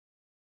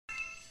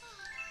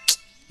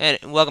And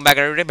welcome back,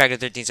 everybody. Back to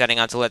 13 setting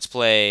on to Let's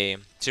Play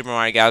Super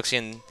Mario Galaxy.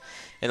 And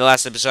in the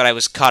last episode, I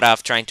was cut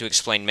off trying to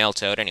explain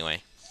Meltoad.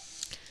 Anyway,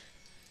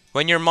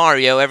 when you're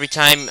Mario, every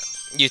time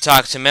you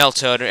talk to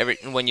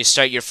Meltoad, when you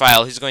start your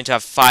file, he's going to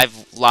have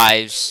 5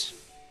 lives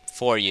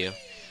for you.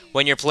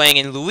 When you're playing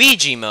in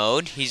Luigi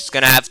mode, he's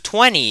going to have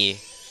 20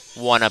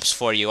 1-ups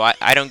for you.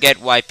 I don't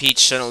get why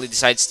Peach suddenly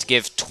decides to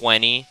give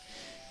 20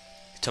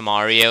 to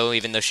Mario,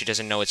 even though she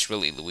doesn't know it's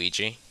really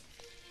Luigi.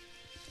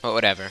 But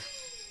whatever.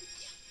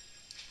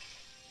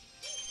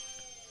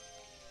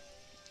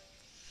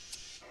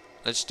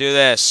 Let's do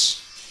this.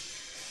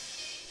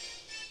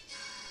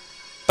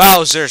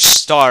 Bowser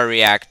Star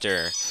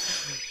Reactor.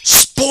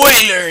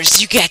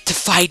 Spoilers! You get to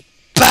fight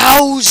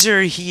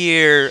Bowser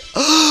here!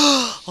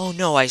 Oh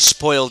no, I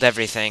spoiled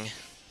everything.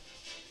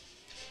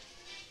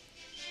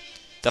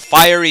 The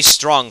Fiery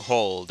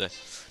Stronghold.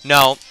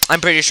 No, I'm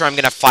pretty sure I'm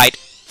gonna fight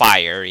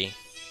Fiery.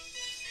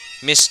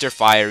 Mr.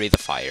 Fiery the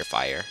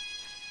Fire.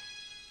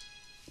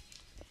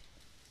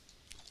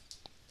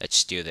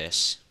 Let's do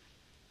this.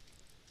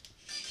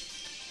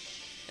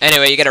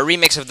 Anyway, you get a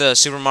remix of the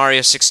Super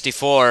Mario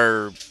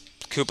 64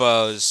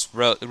 Koopa's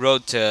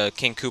Road to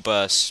King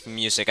Koopa's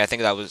music. I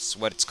think that was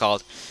what it's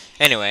called.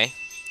 Anyway,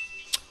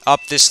 up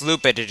this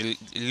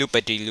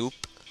loop-a-de-loop.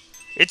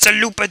 It's a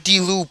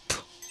loop-a-de-loop.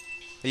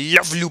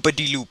 Love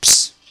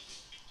loop-a-de-loops.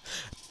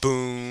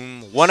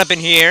 Boom. One up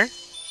in here.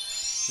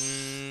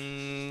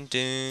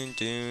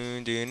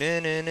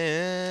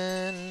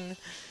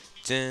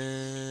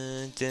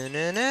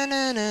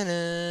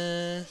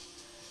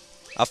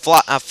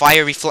 A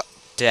fiery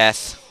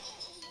death.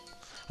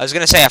 I was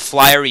gonna say a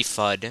flyery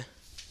fud.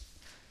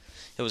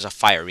 It was a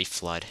fiery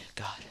flood.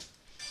 God.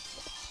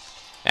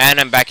 And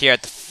I'm back here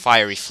at the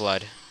fiery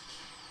flood.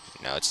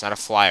 No, it's not a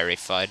flyery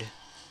fud.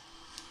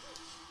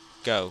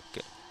 Go.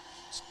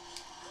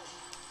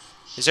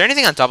 Is there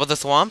anything on top of the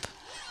thwomp?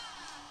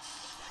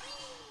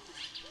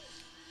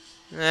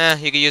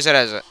 You could use it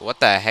as a... What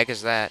the heck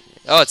is that?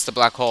 Oh, it's the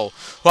black hole.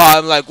 Well,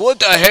 I'm like, what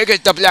the heck is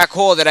the black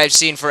hole that I've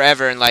seen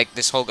forever? And like,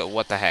 this whole...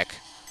 What the heck?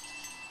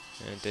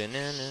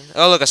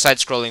 Oh, look, a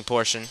side-scrolling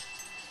portion.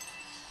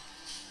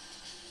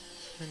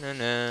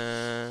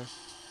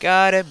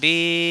 Gotta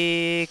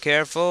be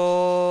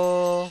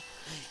careful.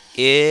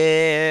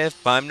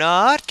 If I'm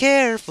not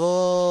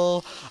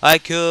careful, I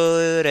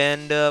could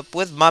end up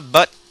with my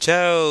butt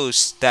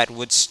toast. That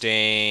would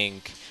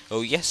stink.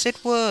 Oh, yes,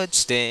 it would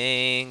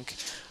stink.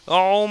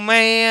 Oh,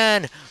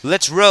 man.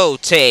 Let's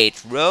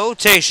rotate.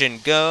 Rotation.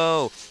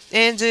 Go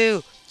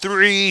into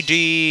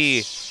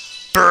 3D.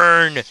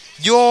 Burn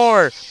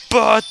your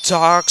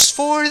buttocks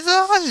for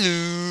the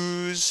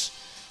lose.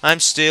 I'm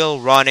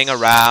still running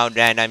around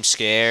and I'm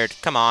scared.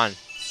 Come on.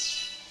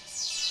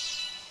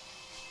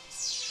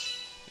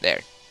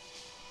 There.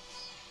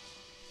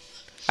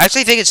 I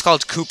actually think it's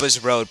called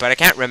Koopa's Road, but I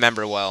can't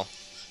remember well.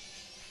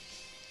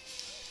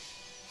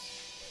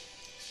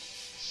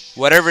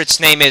 Whatever its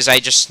name is, I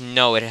just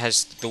know it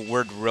has the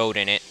word road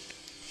in it.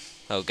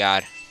 Oh,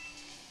 God.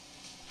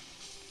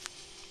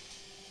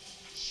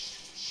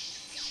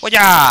 Whoa!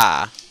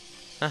 Ha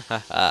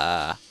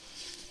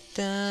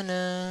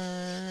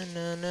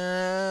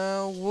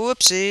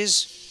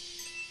Whoopsies.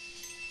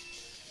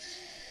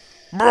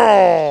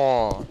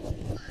 Bro.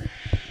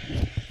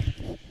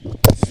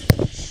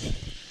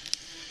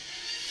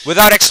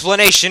 Without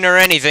explanation or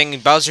anything,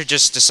 Bowser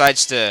just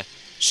decides to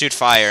shoot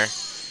fire.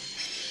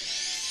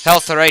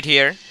 Health right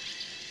here.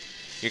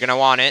 You're gonna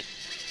want it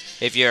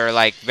if you're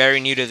like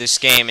very new to this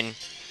game, and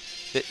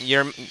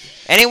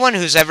anyone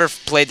who's ever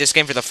played this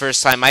game for the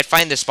first time might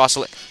find this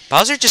possible.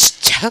 Bowser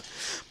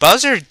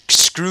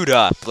screwed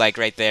up, like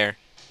right there.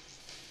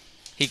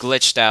 He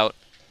glitched out.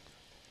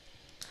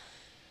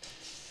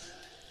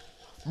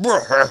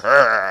 Look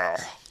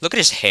at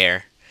his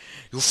hair.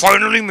 You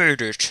finally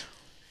made it.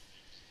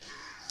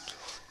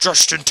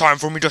 Just in time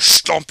for me to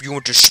stomp you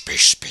into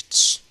space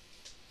bits.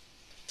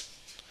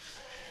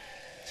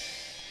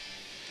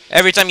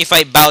 Every time you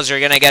fight Bowser,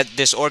 you're gonna get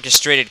this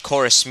orchestrated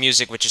chorus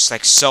music, which is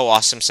like so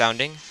awesome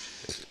sounding.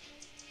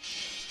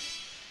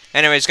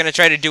 Anyway, he's gonna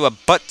try to do a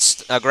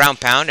ground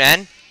pound,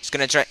 and he's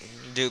gonna try to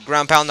do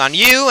ground pound on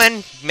you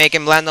and make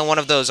him land on one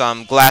of those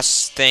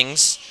glass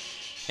things.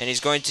 And he's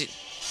going to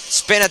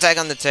spin attack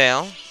on the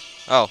tail.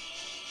 Oh.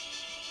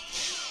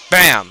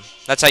 Bam!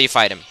 That's how you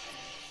fight him.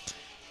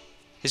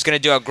 He's gonna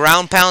do a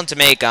ground pound to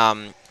make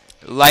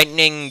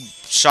lightning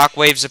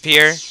shockwaves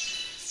appear.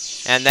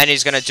 And then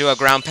he's gonna do a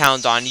ground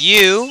pound on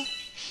you,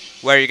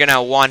 where you're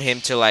gonna want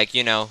him to, like,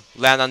 you know,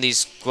 land on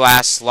these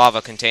glass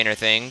lava container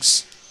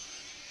things.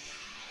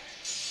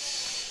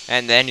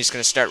 And then he's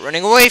gonna start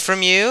running away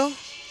from you.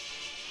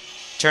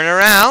 Turn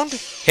around,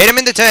 hit him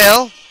in the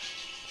tail,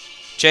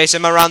 chase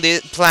him around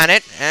the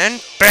planet,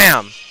 and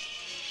BAM!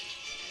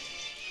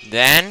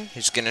 Then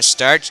he's gonna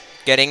start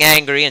getting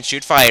angry and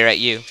shoot fire at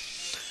you.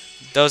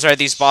 Those are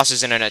these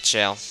bosses in a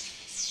nutshell.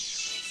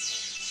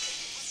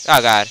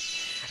 Oh, God.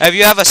 If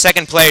you have a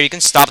second player, you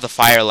can stop the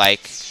fire,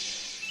 like,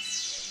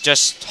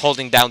 just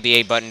holding down the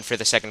A button for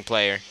the second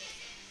player.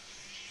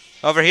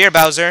 Over here,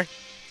 Bowser.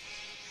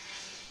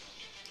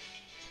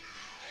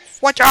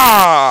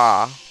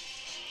 Whatcha?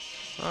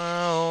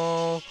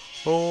 Oh,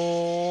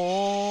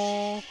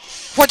 oh,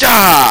 whatcha?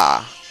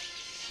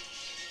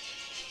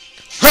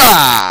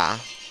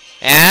 Ha!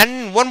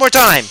 And one more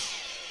time.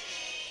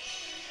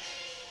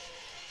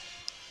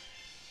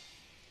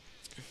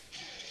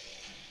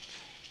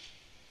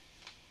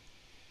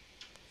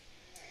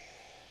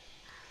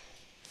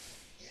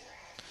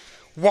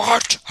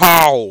 What?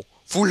 How?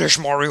 Foolish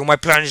Mario, my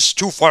plan is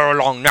too far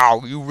along now.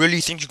 You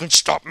really think you can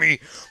stop me?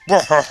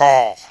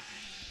 Wahaha!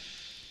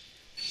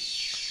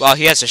 Well,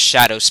 he has a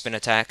shadow spin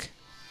attack.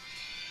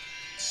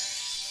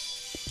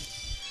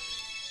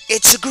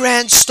 It's a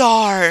grand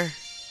star!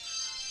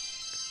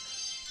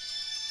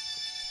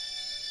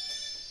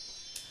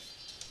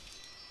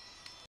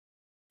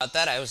 About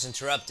that, I was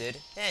interrupted.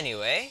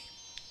 Anyway.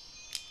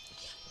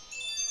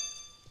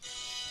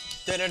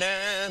 You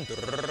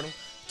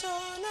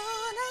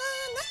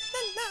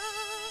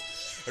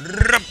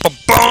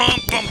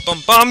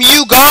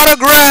got a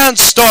grand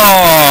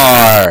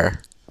star!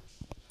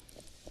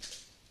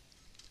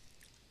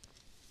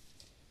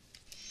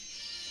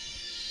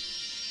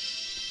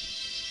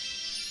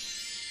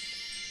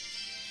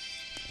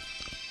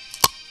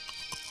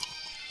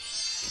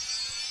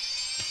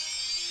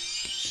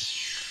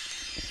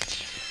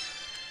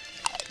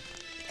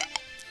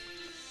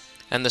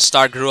 And the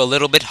star grew a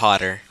little bit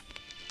hotter.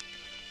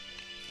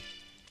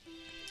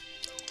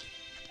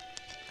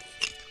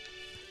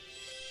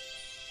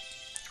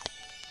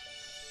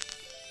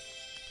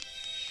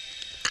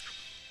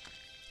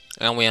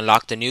 And we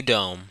unlocked a new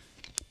dome.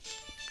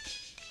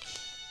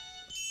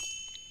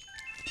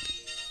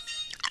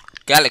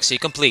 Galaxy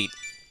complete.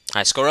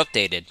 High score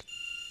updated.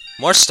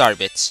 More star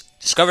bits.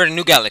 Discovered a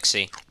new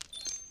galaxy.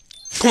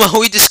 Well,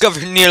 we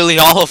discovered nearly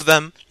all of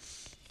them.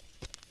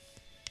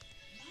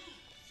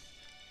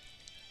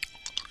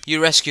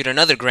 You rescued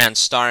another grand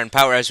star and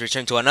power has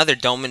returned to another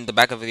dome in the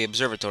back of the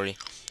observatory.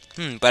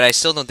 But I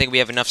still don't think we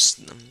have enough.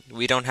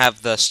 We don't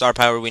have the star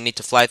power we need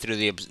to fly through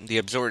the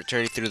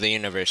observatory through the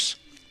universe.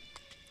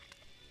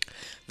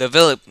 The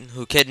villain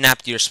who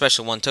kidnapped your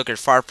special one took her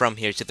far from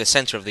here to the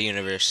center of the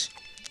universe.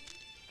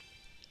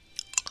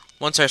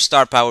 Once our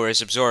star power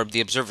is absorbed, the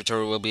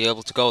observatory will be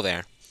able to go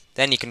there.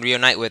 Then you can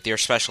reunite with your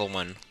special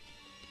one.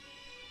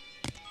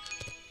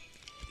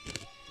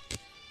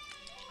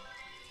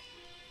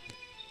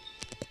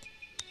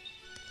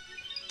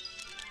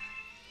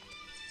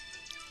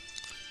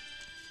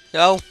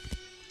 So,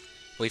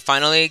 we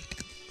finally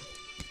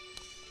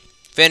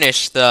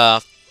finished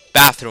the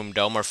bathroom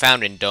dome, or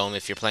fountain dome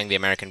if you're playing the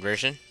American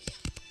version.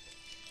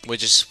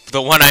 Which is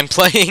the one I'm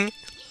playing.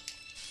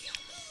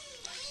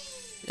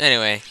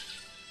 Anyway.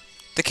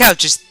 This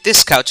couch is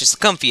the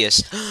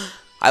comfiest.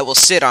 I will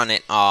sit on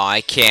it. Aw, I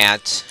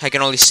can't. I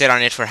can only sit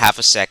on it for half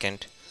a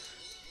second.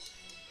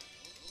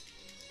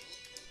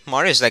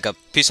 Mario's like a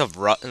piece of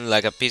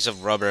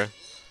rubber.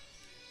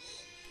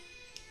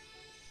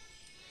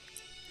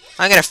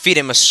 I'm gonna feed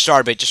him a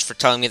starbit just for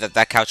telling me that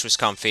that couch was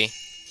comfy.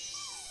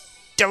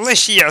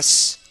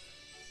 Delicious!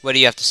 What do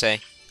you have to say?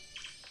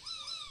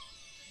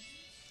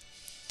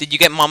 Did you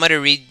get Mama to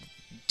read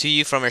to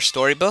you from her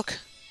storybook?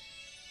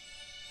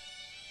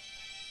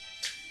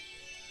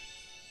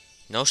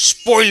 No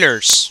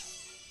spoilers!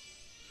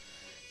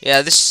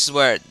 Yeah, this is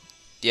where...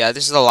 Yeah,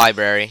 this is the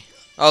library.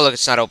 Oh, look,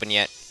 it's not open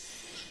yet.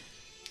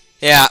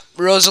 Yeah,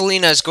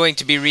 Rosalina is going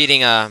to be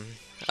reading a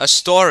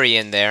story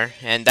in there,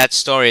 and that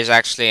story is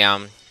actually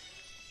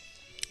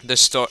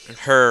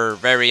her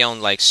very own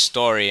like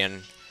story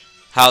and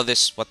how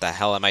this. What the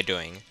hell am I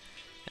doing?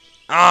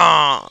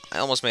 Ah, I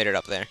almost made it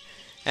up there.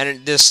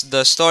 And the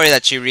story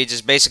that she reads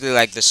is basically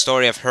like the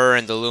story of her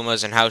and the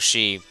Lumas and how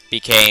she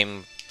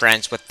became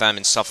friends with them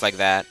and stuff like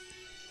that.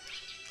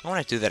 I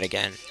want to do that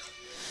again.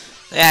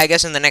 Yeah, I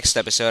guess in the next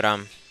episode,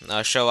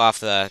 I'll show off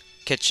the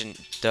kitchen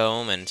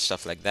dome and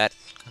stuff like that.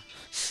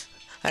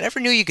 I never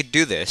knew you could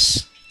do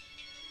this.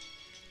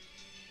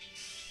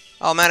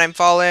 Oh man, I'm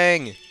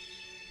falling!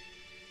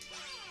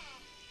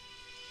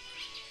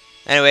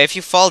 Anyway, if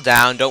you fall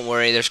down, don't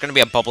worry, there's gonna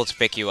be a bubble to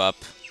pick you up.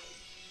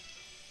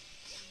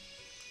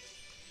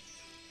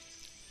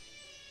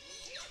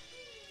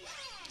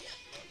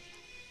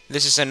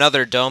 This is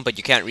another dome, but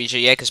you can't reach it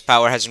yet because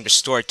power hasn't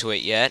restored to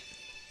it yet.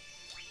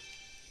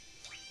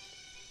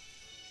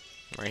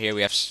 Right here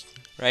we have...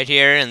 Right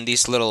here in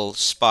these little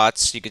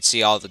spots, you can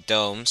see all the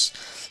domes.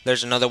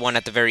 There's another one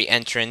at the very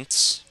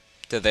entrance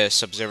to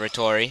this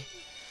observatory.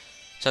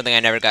 Something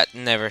I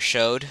never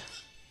showed.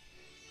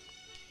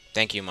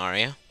 Thank you,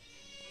 Mario.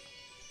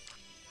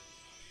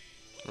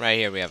 Right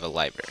here we have a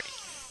library.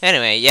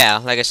 Anyway, yeah,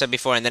 like I said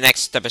before, in the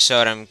next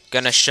episode, I'm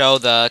gonna show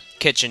the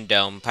kitchen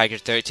dome.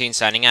 Piker13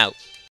 signing out.